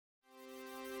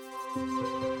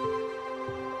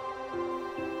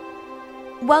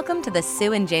Welcome to the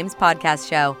Sue and James Podcast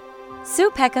Show.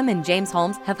 Sue Peckham and James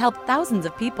Holmes have helped thousands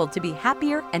of people to be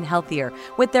happier and healthier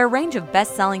with their range of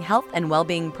best-selling health and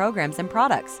well-being programs and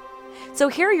products. So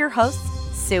here are your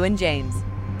hosts, Sue and James.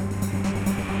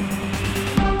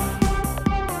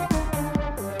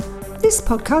 This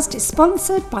podcast is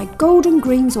sponsored by Golden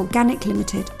Greens Organic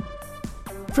Limited.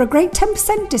 For a great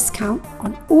 10% discount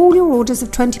on all your orders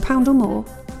of £20 or more,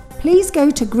 please go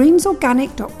to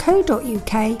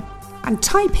greensorganic.co.uk and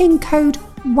type in code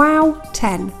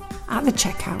WOW10 at the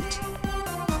checkout.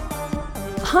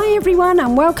 Hi everyone,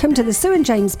 and welcome to the Sue and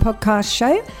James Podcast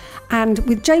Show. And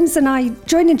with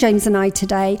joining James and I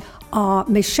today are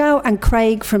Michelle and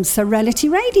Craig from Serenity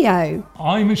Radio.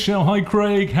 Hi Michelle, hi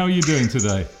Craig, how are you doing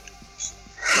today?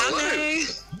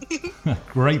 Hello.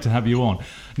 Great to have you on.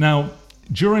 Now,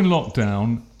 during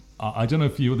lockdown, I don't know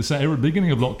if you were the same, at the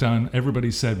beginning of lockdown, everybody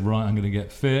said, right, I'm going to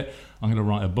get fit, I'm going to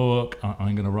write a book,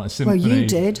 I'm going to write a symphony. Well, you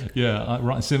did. Yeah, I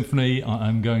write a symphony,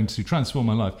 I'm going to transform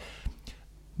my life.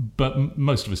 But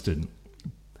most of us didn't.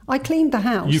 I cleaned the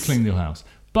house. You cleaned your house.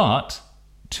 But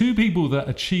two people that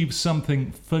achieved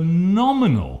something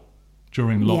phenomenal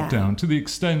during lockdown, to the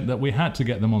extent that we had to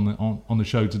get them on the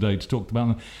show today to talk about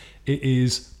them, it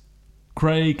is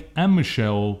Craig and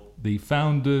Michelle, the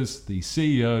founders, the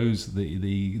CEOs,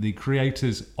 the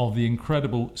creators of the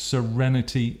incredible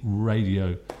Serenity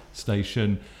Radio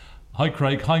station. Hi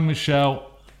Craig, hi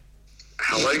Michelle.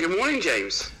 Hello, good morning,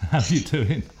 James. How are you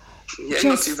doing? Yeah,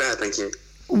 not too bad, thank you.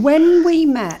 When we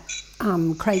met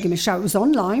Craig and Michelle, it was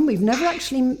online. We've never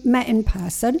actually met in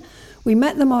person. We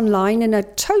met them online in a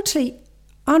totally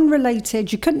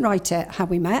unrelated, you couldn't write it how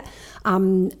we met,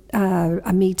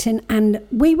 a meeting. And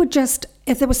we were just,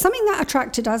 if there was something that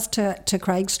attracted us to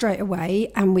Craig straight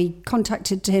away, and we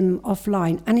contacted him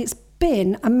offline. And it's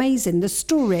been amazing, the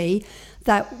story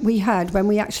that we heard when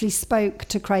we actually spoke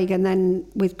to Craig and then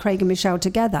with Craig and Michelle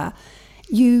together.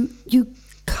 You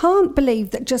can't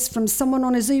believe that just from someone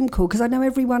on a Zoom call, because I know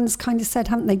everyone's kind of said,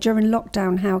 haven't they, during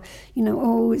lockdown, how,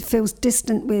 it feels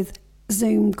distant with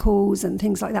Zoom calls and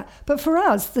things like that. But for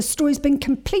us, the story's been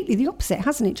completely the opposite,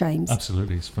 hasn't it, James?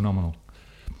 Absolutely, it's phenomenal.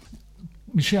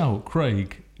 Michelle,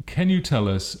 Craig, can you tell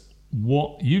us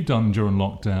what you've done during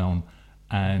lockdown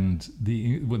and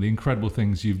the incredible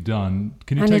things you've done?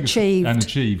 Can you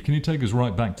achieved? Can you take us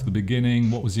right back to the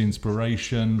beginning? What was the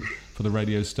inspiration for the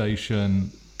radio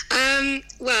station?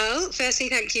 Well, firstly,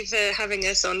 thank you for having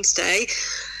us on today.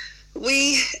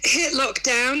 We hit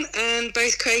lockdown and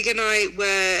both Craig and I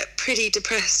were pretty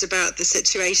depressed about the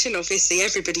situation. Obviously,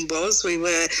 everybody was. We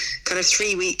were kind of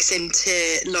 3 weeks into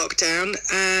lockdown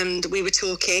and we were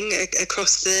talking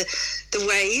across the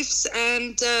waves,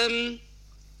 and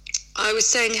I was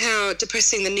saying how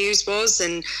depressing the news was,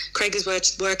 and Craig was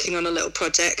working on a little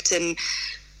project, and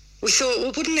we thought,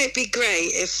 well, wouldn't it be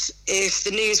great if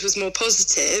the news was more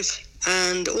positive?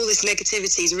 And all this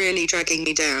negativity is really dragging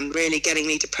me down, really getting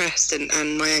me depressed, and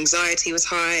my anxiety was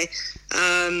high,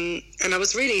 and I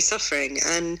was really suffering.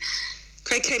 And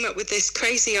Craig came up with this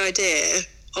crazy idea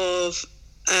of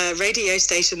a radio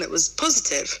station that was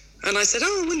positive. And I said,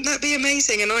 oh, wouldn't that be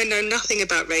amazing? And I know nothing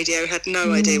about radio, had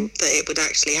no idea that it would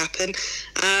actually happen.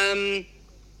 And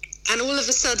all of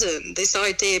a sudden, this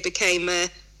idea became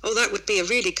that would be a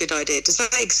really good idea. Does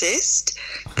that exist?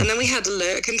 And then we had a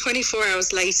look, and 24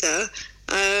 hours later,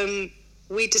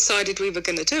 we decided we were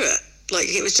going to do it. Like,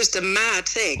 it was just a mad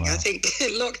thing. Wow. I think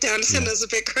lockdown sent us a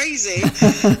bit crazy.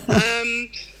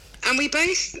 And we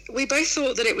both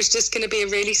thought that it was just going to be a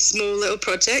really small little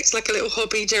project, like a little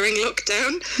hobby during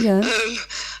lockdown. Yeah.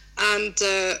 And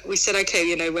we said,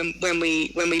 okay, when we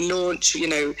launch,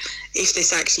 if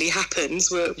this actually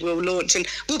happens, we'll launch, and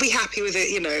we'll be happy with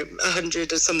it,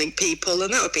 100 or something people,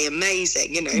 and that would be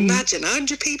amazing. Imagine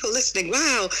 100 people listening.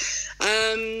 Wow.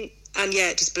 And yeah,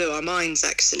 it just blew our minds,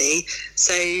 actually.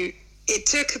 So it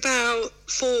took about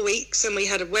 4 weeks, and we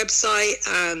had a website,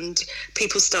 and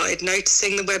people started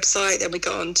noticing the website. Then we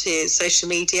got onto social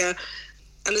media,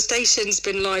 and the station's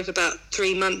been live about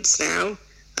 3 months now.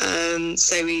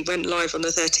 So we went live on the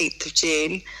 13th of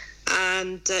June,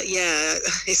 and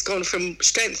it's gone from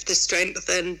strength to strength,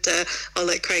 and I'll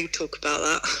let Craig talk about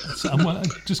that. So,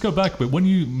 just go back a bit.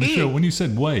 Michelle, when you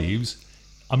said waves,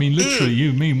 I mean, literally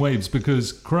you mean waves,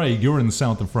 because Craig, you're in the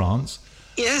south of France.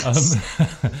 Yes.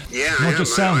 Not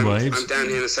just sound waves. I'm down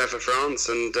here in the south of France,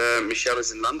 and Michelle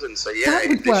is in London, so yeah. That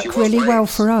would work really well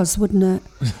for us, wouldn't it?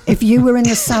 If you were in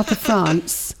the south of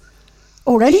France,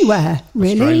 or anywhere,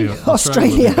 really.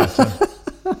 Australia.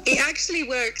 It actually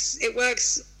works. It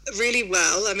works really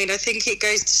well. I mean, I think it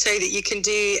goes to show that you can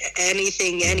do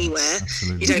anything anywhere.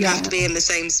 Absolutely. You don't have to be in the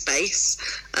same space.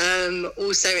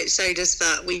 Also, it showed us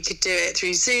that we could do it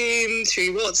through Zoom,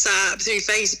 through WhatsApp, through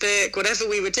Facebook, whatever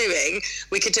we were doing,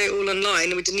 we could do it all online,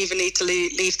 and we didn't even need to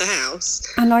leave the house.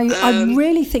 And I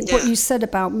really think what you said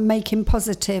about making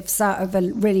positives out of a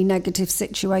really negative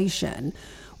situation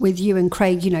with you and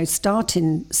Craig,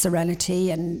 starting Serenity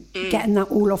and getting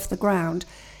that all off the ground.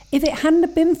 If it hadn't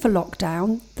have been for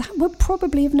lockdown, that would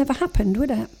probably have never happened,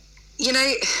 would it?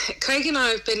 Craig and I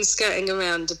have been skirting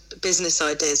around business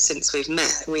ideas since we've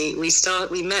met. We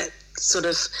met sort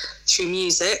of through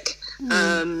music,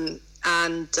 and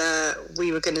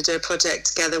we were going to do a project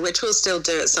together, which we'll still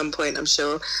do at some point, I'm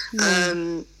sure.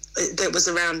 That was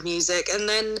around music, and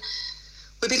then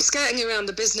we've been skirting around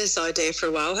a business idea for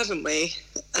a while, haven't we?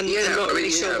 And I'm not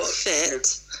really sure what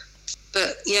fit.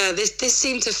 But this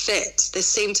seemed to fit. This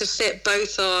seemed to fit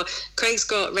both our... Craig's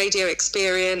got radio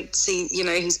experience.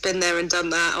 He's been there and done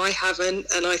that. I haven't.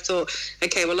 And I thought,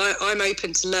 okay, well, I'm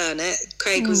open to learn it.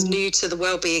 Craig was new to the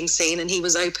wellbeing scene, and he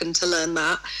was open to learn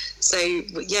that. So,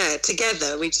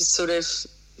 together we just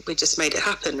made it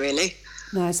happen, really.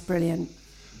 That's brilliant.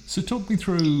 So talk me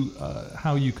through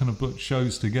how you kind of put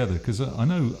shows together, because I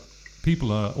know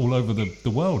people are all over the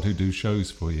world who do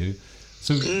shows for you.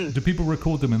 So do people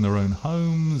record them in their own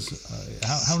homes?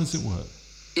 How does it work?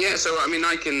 Yeah, so I mean,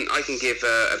 I can give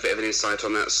a bit of an insight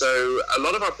on that. So a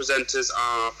lot of our presenters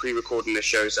are pre-recording their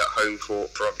shows at home for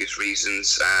obvious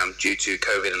reasons, due to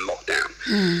COVID and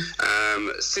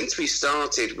lockdown. Since we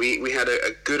started, we had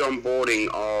a good onboarding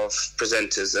of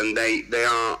presenters, and they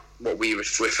are what we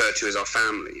refer to as our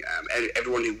family.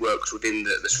 Everyone who works within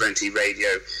the Serenity Radio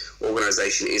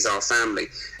organisation is our family,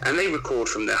 and they record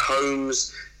from their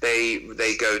homes.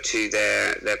 They go to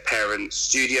their parents'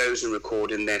 studios and record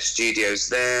in their studios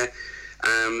there.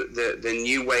 The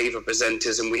new wave of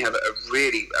presenters, and we have a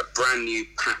brand new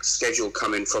packed schedule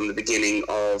coming from the beginning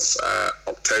of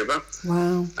October.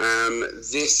 Wow.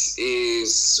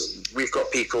 We've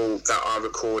got people that are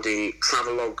recording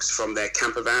travelogues from their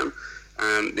camper van.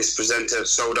 This presenter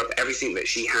sold up everything that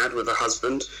she had with her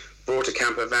husband, brought a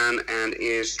camper van, and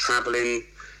is traveling,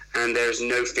 and there is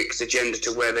no fixed agenda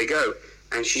to where they go.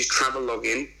 And she's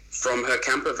traveloguing from her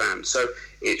camper van. So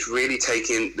it's really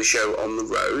taking the show on the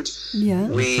road. Yeah.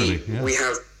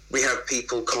 We have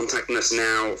people contacting us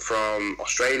now from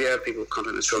Australia, people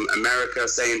contacting us from America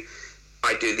saying,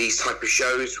 I do these type of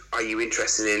shows. Are you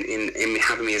interested in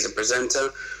having me as a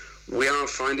presenter? We are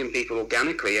finding people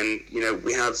organically, and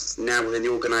we have now within the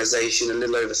organisation a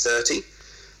little over 30.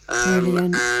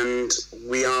 And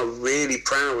we are really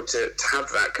proud to have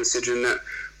that, considering that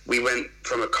we went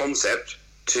from a concept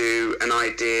to an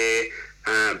idea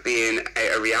being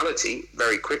a reality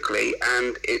very quickly,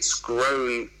 and it's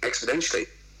grown exponentially.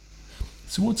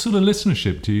 So what sort of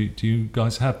listenership do you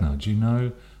guys have now? Do you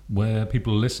know where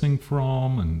people are listening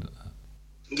from? And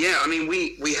yeah, I mean,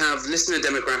 we have listener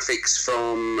demographics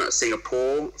from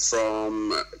Singapore,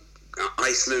 from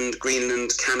Iceland,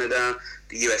 Greenland, Canada,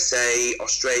 the USA,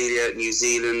 Australia, New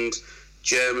Zealand,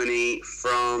 Germany,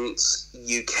 France,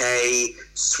 UK,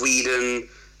 Sweden,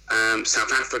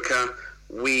 South Africa.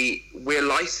 We're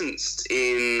licensed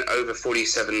in over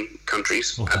 47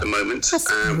 countries at the moment. That's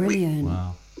brilliant.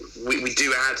 Wow. We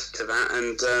do add to that,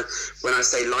 and when I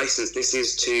say licensed, this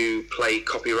is to play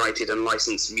copyrighted and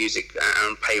licensed music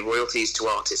and pay royalties to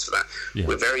artists for that. Yeah.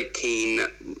 We're very keen,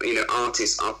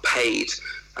 artists are paid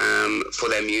for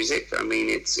their music. I mean,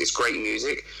 it's great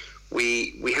music.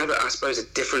 We have, I suppose, a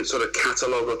different sort of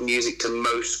catalogue of music to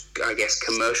most, I guess,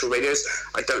 commercial radios.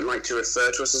 I don't like to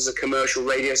refer to us as a commercial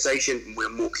radio station. We're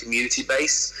more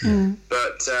community-based.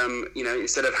 But,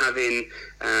 instead of having,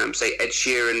 say, Ed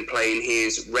Sheeran playing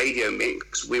his radio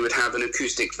mix, we would have an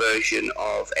acoustic version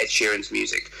of Ed Sheeran's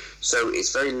music. So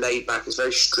it's very laid back, it's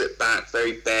very stripped back,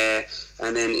 very bare,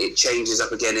 and then it changes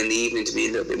up again in the evening to be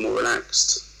a little bit more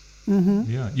relaxed.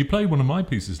 Mm-hmm. Yeah, you played one of my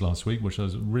pieces last week, which I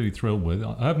was really thrilled with.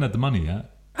 I haven't had the money yet.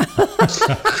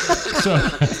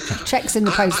 Checks in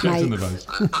the post, mate.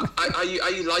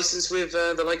 Are you licensed with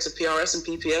the likes of PRS and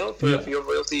PPL for your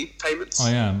royalty payments?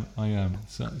 I am.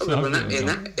 So in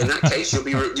that case, you'll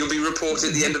be reported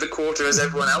at the end of the quarter as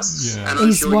everyone else. Yeah. And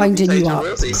He's winding you up,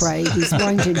 Craig. He's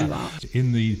winding you up.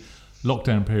 In the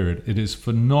lockdown period, it is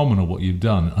phenomenal what you've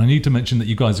done. I need to mention that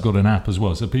you guys have got an app as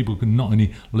well, so people can not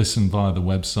only listen via the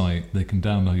website, they can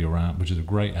download your app, which is a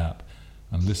great app,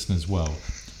 and listen as well.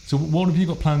 So what have you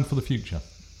got planned for the future?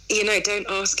 Don't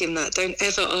ask him that. Don't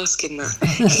ever ask him that.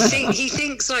 He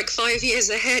thinks like 5 years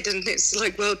ahead, and it's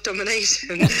like world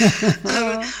domination.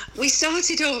 We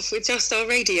started off with just our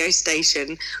radio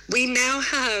station. We now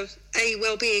have a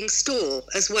wellbeing store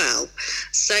as well.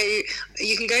 So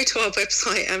you can go to our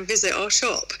website and visit our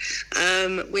shop,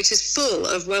 which is full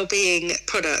of wellbeing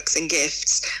products and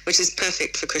gifts, which is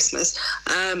perfect for Christmas.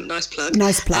 Nice plug.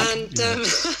 And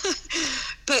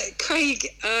but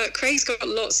Craig's got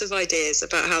lots of ideas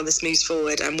about how this moves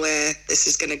forward and where this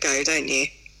is going to go, don't you?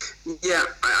 Yeah,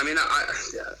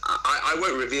 I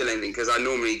won't reveal anything because I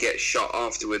normally get shot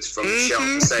afterwards from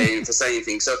Michelle for saying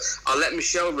things. So I'll let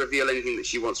Michelle reveal anything that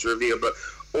she wants to reveal. But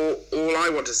all I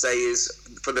want to say is,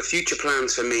 for the future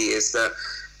plans for me, is that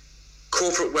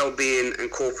corporate well-being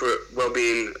and corporate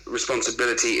well-being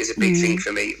responsibility is a big thing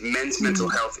for me. Men's mental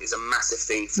health is a massive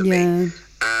thing for me.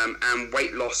 And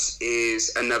weight loss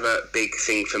is another big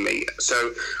thing for me.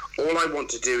 So all I want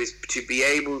to do is to be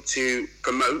able to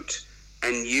promote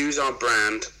and use our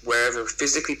brand wherever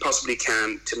physically possibly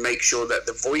can to make sure that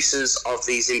the voices of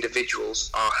these individuals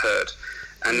are heard.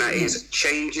 And that is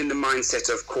changing the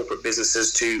mindset of corporate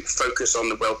businesses to focus on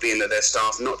the well-being of their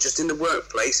staff, not just in the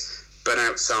workplace, but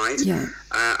outside.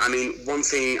 I mean, one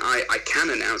thing I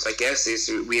can announce, I guess, is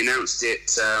we announced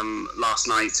it last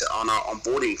night on our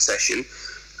onboarding session,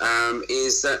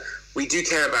 is that we do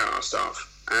care about our staff.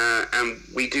 And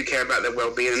we do care about their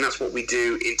well-being, and that's what we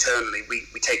do internally. We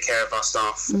take care of our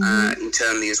staff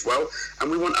internally as well,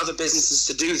 and we want other businesses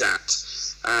to do that.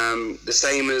 The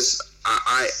same as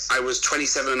I was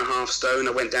 27.5 stone.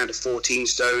 I went down to 14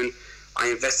 stone. I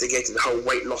investigated the whole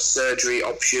weight loss surgery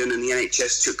option, and the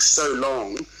NHS took so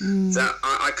long that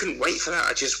I couldn't wait for that.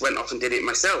 I just went off and did it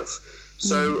myself.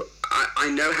 So I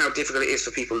know how difficult it is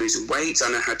for people losing weight. I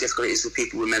know how difficult it is for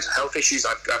people with mental health issues.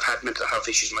 I've had mental health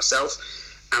issues myself.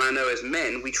 And I know as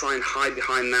men, we try and hide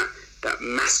behind that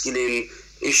masculine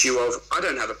issue of, I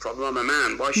don't have a problem, I'm a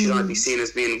man. Why should I be seen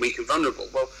as being weak and vulnerable?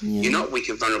 Well, you're not weak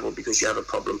and vulnerable because you have a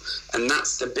problem. And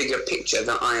that's the bigger picture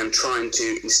that I am trying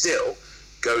to instill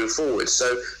going forward.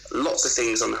 So lots of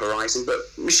things on the horizon, but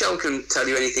Michelle can tell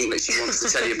you anything that she wants to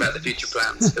tell you about the future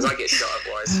plans, because I get shot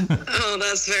otherwise. Oh,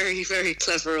 that's very, very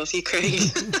clever of you, Craig.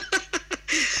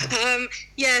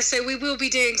 So we will be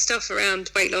doing stuff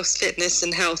around weight loss, fitness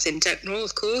and health in general,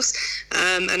 of course.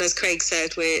 And as Craig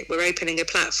said, we're opening a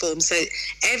platform. So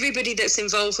everybody that's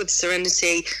involved with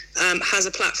Serenity has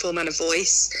a platform and a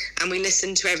voice, and we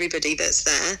listen to everybody that's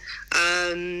there.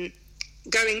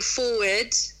 Going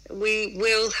forward, we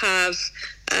will have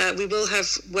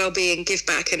wellbeing give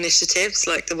back initiatives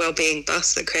like the wellbeing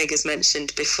bus that Craig has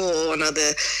mentioned before on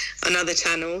other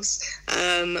channels,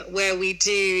 where we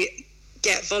do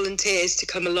get volunteers to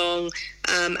come along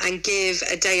and give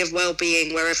a day of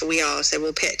wellbeing wherever we are. So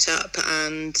we'll pitch up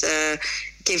and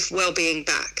give wellbeing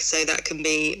back. So that can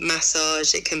be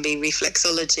massage, it can be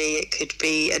reflexology, it could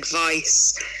be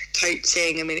advice,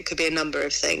 coaching. I mean, it could be a number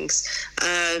of things.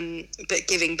 But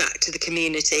giving back to the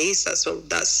communities,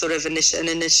 that's sort of an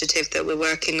initiative that we're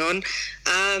working on.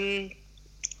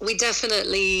 We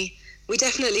definitely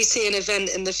see an event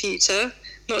in the future.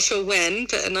 Not sure when,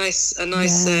 but a nice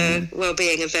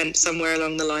wellbeing event somewhere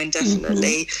along the line.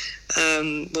 Definitely,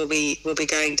 we'll be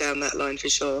going down that line for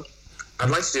sure. I'd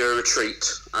like to do a retreat.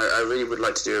 I really would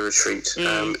like to do a retreat.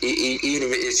 Even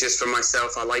if it is just for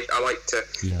myself, I like to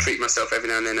treat myself every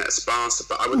now and then at a spa.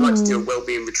 But I would like to do a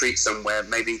wellbeing retreat somewhere.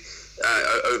 Maybe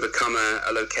overcome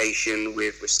a location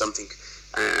with something.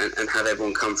 And have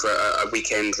everyone come for a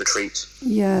weekend retreat.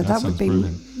 Yeah, that would be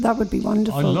brilliant. That would be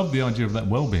wonderful. I love the idea of that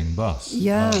wellbeing bus.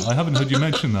 Yeah, I haven't heard you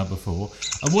mention that before.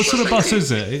 And what sort of bus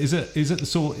is it? Is it the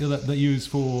sort that they use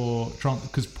for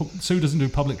because Sue doesn't do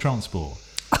public transport.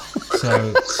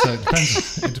 So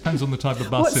it depends on the type of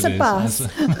bus. What's a bus?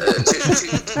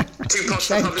 Two pots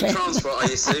for public transport, are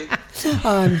you, Sue?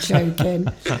 I'm joking.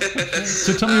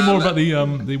 So tell me more about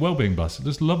the wellbeing bus. I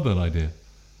just love that idea.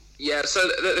 Yeah, so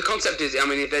the concept is, I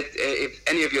mean, if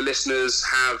any of your listeners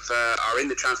are in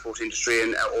the transport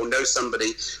industry or know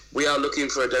somebody, we are looking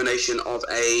for a donation of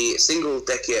a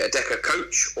single-decker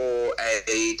coach or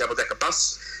a double-decker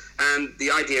bus. And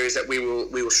the idea is that we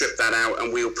will strip that out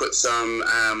and we will put some,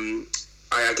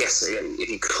 I guess, if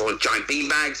you could call it giant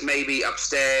beanbags maybe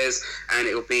upstairs, and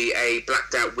it will be a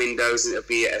blacked-out windows, and it will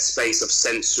be a space of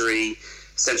sensory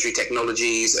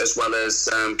technologies, as well as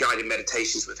guided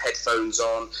meditations with headphones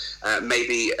on,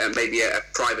 maybe a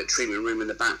private treatment room in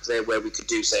the back there where we could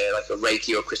do, say, like a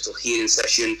Reiki or crystal healing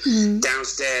session.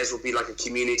 Downstairs will be like a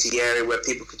community area where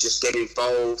people could just get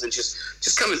involved and just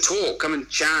come and talk, come and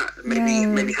chat,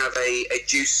 maybe have a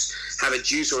juice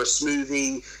or a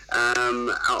smoothie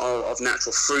of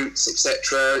natural fruits,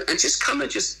 etc., and just come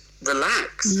and just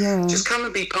relax. Yeah. Just come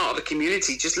and be part of the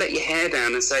community. Just let your hair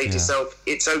down and say to yourself,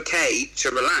 it's okay to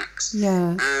relax.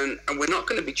 Yeah. And we're not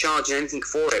going to be charging anything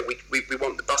for it. We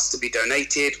want the bus to be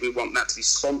donated. We want that to be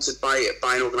sponsored by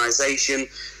an organisation.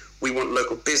 We want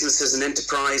local businesses and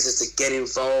enterprises to get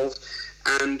involved.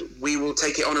 And we will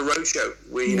take it on a roadshow.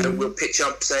 We'll pitch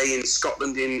up, say, in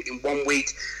Scotland in 1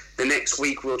 week. The next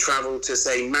week we'll travel to,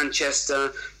 say,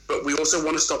 Manchester. But we also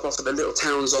want to stop off at the little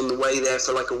towns on the way there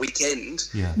for like a weekend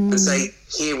and say,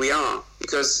 here we are.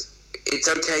 Because it's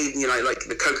okay, like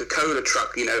the Coca-Cola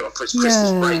truck, for its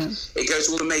Christmas break. It goes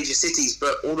to all the major cities,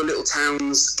 but all the little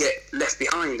towns get left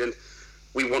behind. And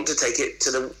we want to take it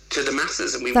to the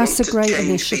masses. And That's want a great change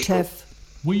initiative. people.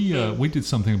 We did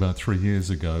something about 3 years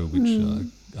ago, which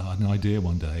I had an idea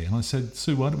one day, and I said,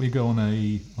 Sue, why don't we go on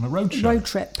a road show? Road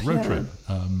trip.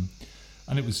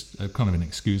 And it was kind of an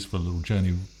excuse for a little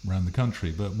journey around the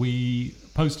country. But we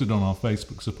posted on our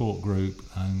Facebook support group,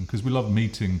 and because we love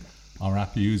meeting our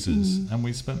app users, and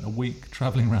we spent a week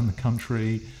travelling around the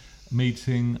country,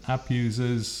 meeting app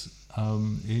users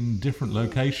in different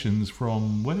locations.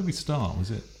 From where did we start? Was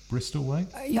it Bristol way?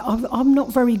 Yeah, I'm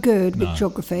not very good with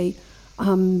geography.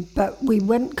 But we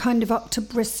went kind of up to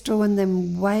Bristol and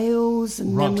then Wales,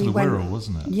 and right then to we the went. Wirral,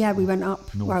 wasn't it? Yeah, we went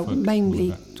up. Norfolk,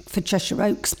 mainly for Cheshire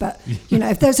Oaks, but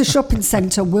if there's a shopping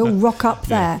centre, we'll rock up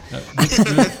there.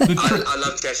 I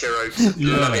love Cheshire Oaks. I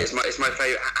love it. It's my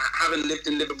favourite. Having lived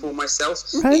in Liverpool myself,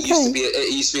 it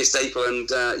used to be a staple,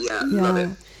 and love it.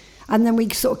 And then we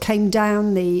sort of came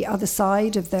down the other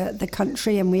side of the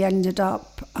country, and we ended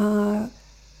up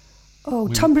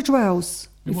Tunbridge Wells.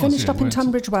 We finished up in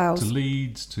Tunbridge Wells. To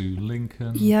Leeds, to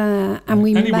Lincoln. Yeah, and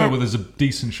we anywhere where there's a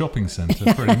decent shopping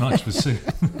centre, pretty much for Sue.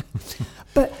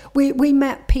 But we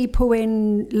met people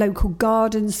in local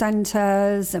garden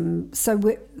centres, and so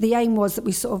the aim was that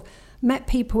we sort of met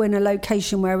people in a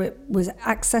location where it was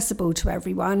accessible to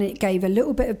everyone. It gave a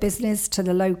little bit of business to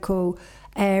the local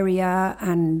area,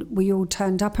 and we all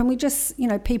turned up, and we just,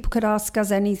 people could ask us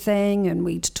anything, and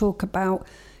we'd talk about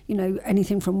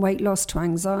anything from weight loss to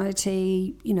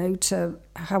anxiety, to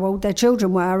how old their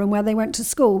children were and where they went to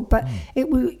school. But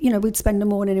we'd spend the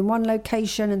morning in one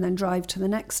location and then drive to the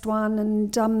next one.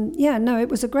 And it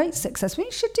was a great success. We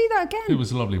should do that again. It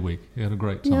was a lovely week. We had a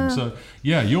great time. Yeah. So,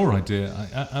 your idea,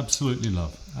 I absolutely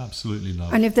love. Absolutely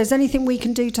love. And if there's anything we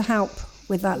can do to help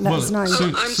with that, let us know.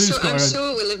 I'm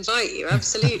sure we'll invite you,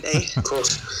 absolutely. Of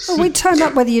course. Well, we'd turn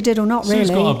up whether you did or not, really.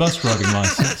 Sue's got a bus driving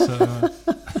licence.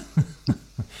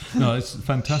 No, it's a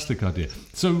fantastic idea.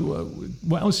 So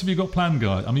what else have you got planned,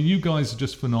 guys? I mean, you guys are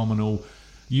just phenomenal.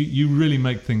 You really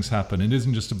make things happen. It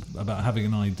isn't just about having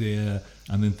an idea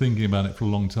and then thinking about it for a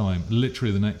long time.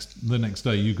 Literally the next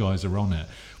day you guys are on it.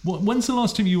 When's the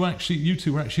last time you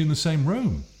two were actually in the same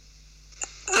room?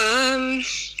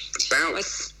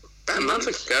 About a month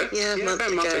ago. Yeah,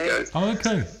 about a month ago. Oh,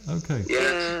 okay.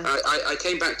 Yeah. I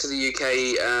came back to the UK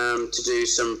to do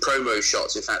some promo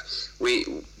shots. In fact, we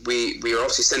were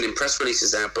obviously sending press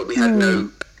releases out, but we had no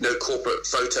corporate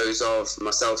photos of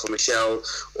myself or Michelle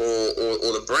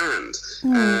or the brand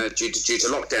due to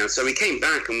lockdown. So we came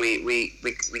back and we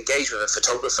engaged with a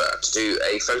photographer to do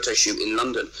a photo shoot in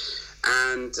London,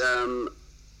 and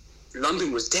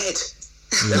London was dead.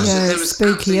 It's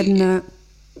spooky, isn't it?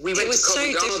 It was so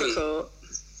difficult.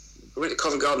 We went to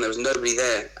Covent Garden, there was nobody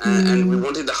there, and we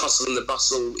wanted the hustle and the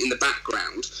bustle in the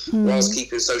background whilst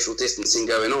keeping social distancing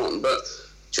going on, but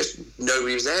just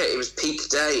nobody was there. It was peak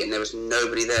day and there was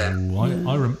nobody there.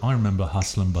 Oh, I remember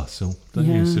hustle and bustle, don't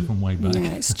you, Sue, from way back?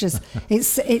 Yeah, it's just,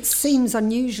 it seems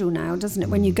unusual now, doesn't it,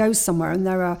 when you go somewhere and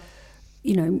there are,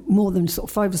 more than sort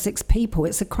of 5 or 6 people.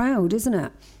 It's a crowd, isn't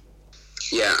it?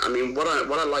 Yeah, I mean, what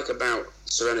I like about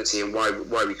Serenity and why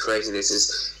we created this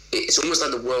is it's almost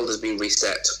like the world has been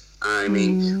reset. I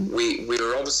mean, we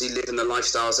were obviously living the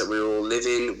lifestyles that we were all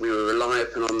living. We were relying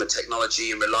on the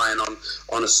technology and relying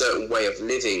on a certain way of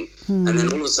living. And then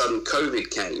all of a sudden COVID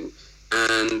came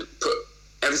and put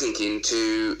everything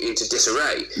into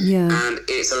disarray. Yeah. And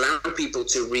it's allowed people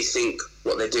to rethink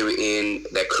what they're doing in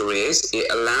their careers. It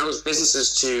allows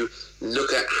businesses to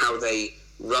look at how they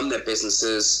run their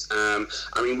businesses.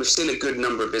 I mean, we've seen a good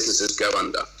number of businesses go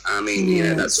under. I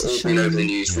mean, that's all been over the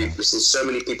news. We've seen so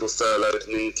many people furloughed,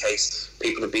 and in case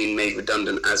people have been made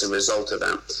redundant as a result of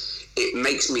that. It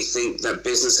makes me think that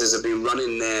businesses have been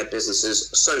running their businesses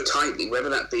so tightly, whether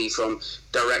that be from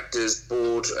directors,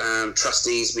 board,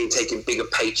 trustees being taking bigger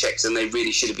paychecks than they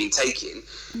really should have been taking,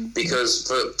 because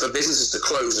for businesses to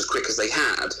close as quick as they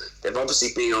had, they've obviously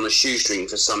been on a shoestring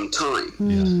for some time.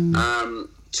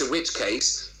 To which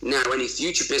case, now any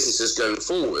future businesses going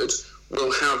forward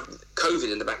will have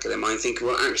COVID in the back of their mind, thinking,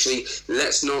 well, actually,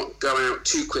 let's not go out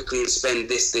too quickly and spend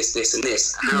this, and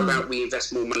this. How about we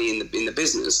invest more money in the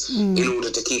business in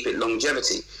order to keep it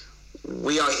longevity?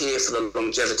 We are here for the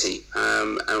longevity,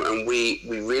 and we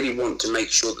really want to make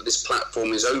sure that this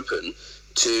platform is open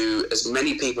to as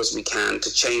many people as we can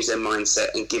to change their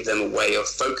mindset and give them a way of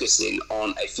focusing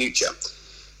on a future.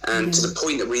 And to the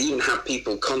point that we even have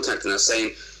people contacting us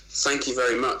saying, thank you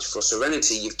very much for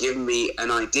Serenity. You've given me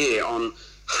an idea on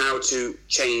how to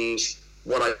change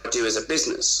what I do as a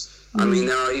business. I mean,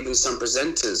 there are even some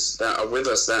presenters that are with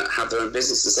us that have their own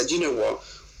business and said, you know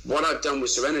what I've done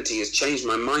with Serenity has changed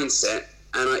my mindset,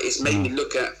 and it's made me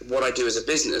look at what I do as a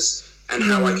business and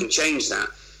how I can change that.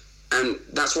 And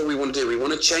that's what we want to do. We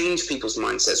want to change people's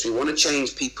mindsets. We want to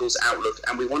change people's outlook,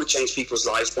 and we want to change people's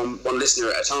lives one listener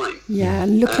at a time. Yeah,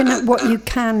 and looking at what you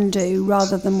can do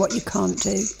rather than what you can't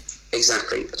do.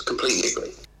 Exactly. I completely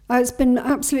agree. It's been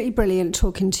absolutely brilliant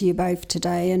talking to you both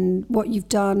today, and what you've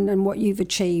done and what you've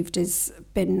achieved has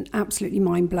been absolutely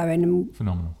mind-blowing. And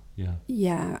phenomenal, yeah.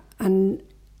 Yeah, and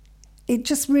it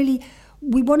just really,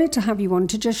 we wanted to have you on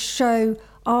to just show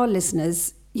our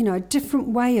listeners, you know, a different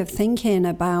way of thinking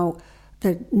about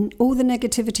all the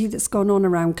negativity that's gone on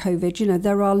around COVID. You know,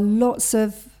 there are lots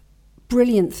of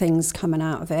brilliant things coming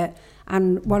out of it.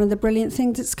 And one of the brilliant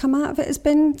things that's come out of it has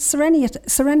been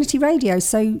Serenity Radio.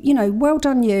 So, you know, well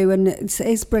done you. And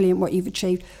it's brilliant what you've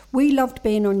achieved. We loved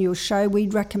being on your show.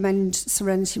 We'd recommend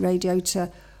Serenity Radio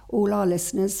to all our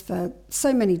listeners for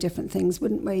so many different things,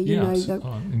 wouldn't we? You know,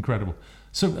 incredible.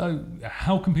 So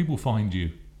how can people find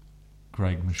you,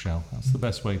 Craig, Michelle? That's the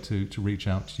best way to reach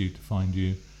out to you, to find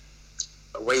you.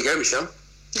 Where you go, Michelle?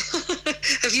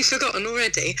 Have you forgotten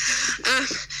already?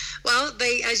 Well,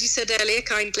 as you said earlier,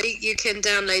 kindly, you can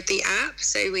download the app.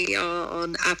 So we are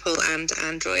on Apple and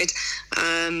Android,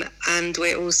 and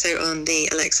we're also on the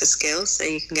Alexa skill, so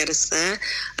you can get us there.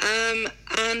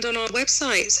 And on our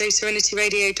website, so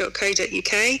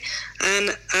serenityradio.co.uk.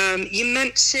 And you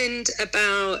mentioned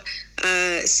about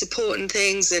support and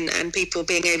things and people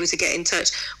being able to get in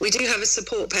touch. We do have a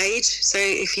support page, so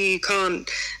if you can't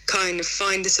kind of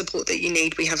find the support that you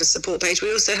need, we have a support page.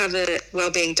 We also have a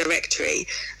wellbeing directory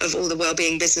of all the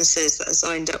wellbeing businesses that are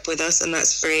signed up with us, and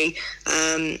that's free.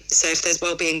 So if there's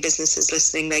wellbeing businesses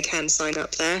listening, they can sign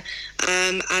up there.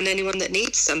 And anyone that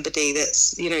needs somebody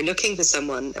that's, you know, looking for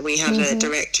someone, we have a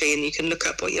directory, and you can look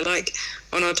up what you like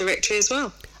on our directory as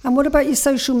well. And what about your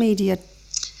social media?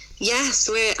 Yes,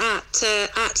 we're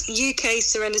at UK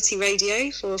Serenity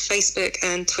Radio for Facebook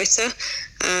and Twitter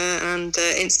and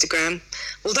Instagram.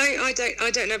 Although I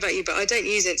don't know about you, but I don't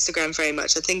use Instagram very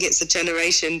much. I think it's a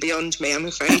generation beyond me, I'm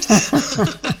afraid.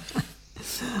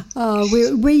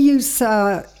 We use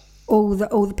all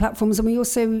the platforms, and we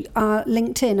also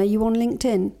LinkedIn. Are you on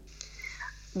LinkedIn?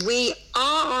 We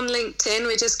are on LinkedIn.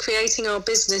 We're just creating our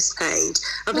business page.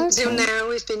 Up until now,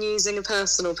 we've been using a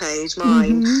personal page,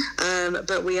 mine.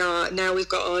 But we've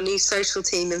got our new social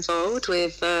team involved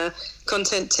with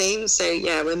content team. So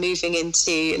yeah, we're moving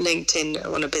into LinkedIn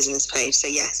on a business page. So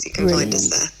yes, you can find us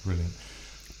there. Brilliant.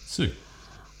 Sue.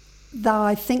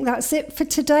 I think that's it for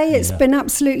today. It's been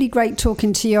absolutely great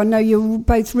talking to you. I know you're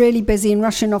both really busy and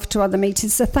rushing off to other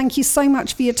meetings, so thank you so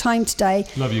much for your time today.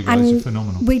 Love you guys, you're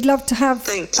phenomenal. We'd love to have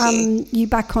you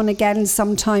back on again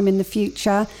sometime in the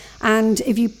future. And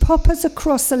if you pop us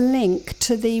across a link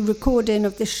to the recording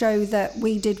of the show that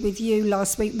we did with you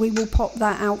last week, we will pop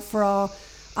that out for our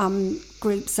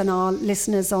groups and our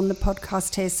listeners on the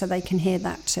podcast here so they can hear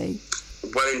that too.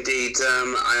 Well, indeed,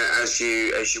 as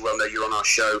you well know, you're on our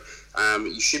show.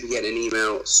 You should be getting an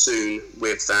email soon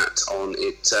with that on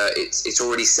it. It's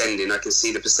already sending. I can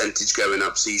see the percentage going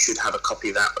up, so you should have a copy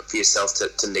of that for yourself to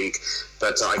link.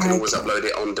 But I can always upload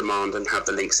it on demand and have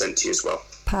the link sent to you as well.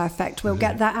 Perfect. We'll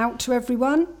get that out to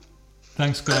everyone.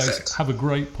 Thanks, guys. Perfect. Have a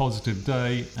great, positive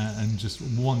day, and just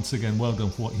once again, well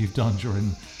done for what you've done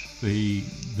during the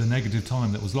negative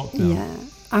time that was lockdown. Yeah,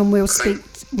 and we'll speak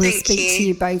to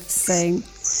you both soon.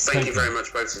 Thank you very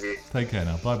much, both of you. Take care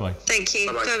now. Bye-bye. Thank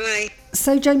you. Bye-bye.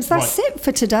 So, James, that's it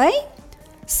for today.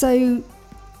 So,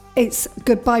 it's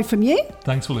goodbye from you.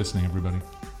 Thanks for listening, everybody.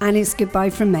 And it's goodbye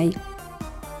from me.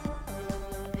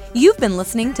 You've been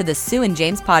listening to the Sue and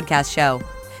James Podcast Show.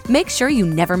 Make sure you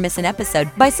never miss an episode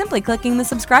by simply clicking the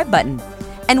subscribe button.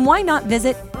 And why not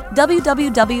visit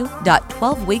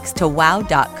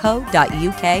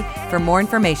www.12weekstowow.co.uk for more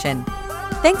information.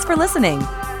 Thanks for listening.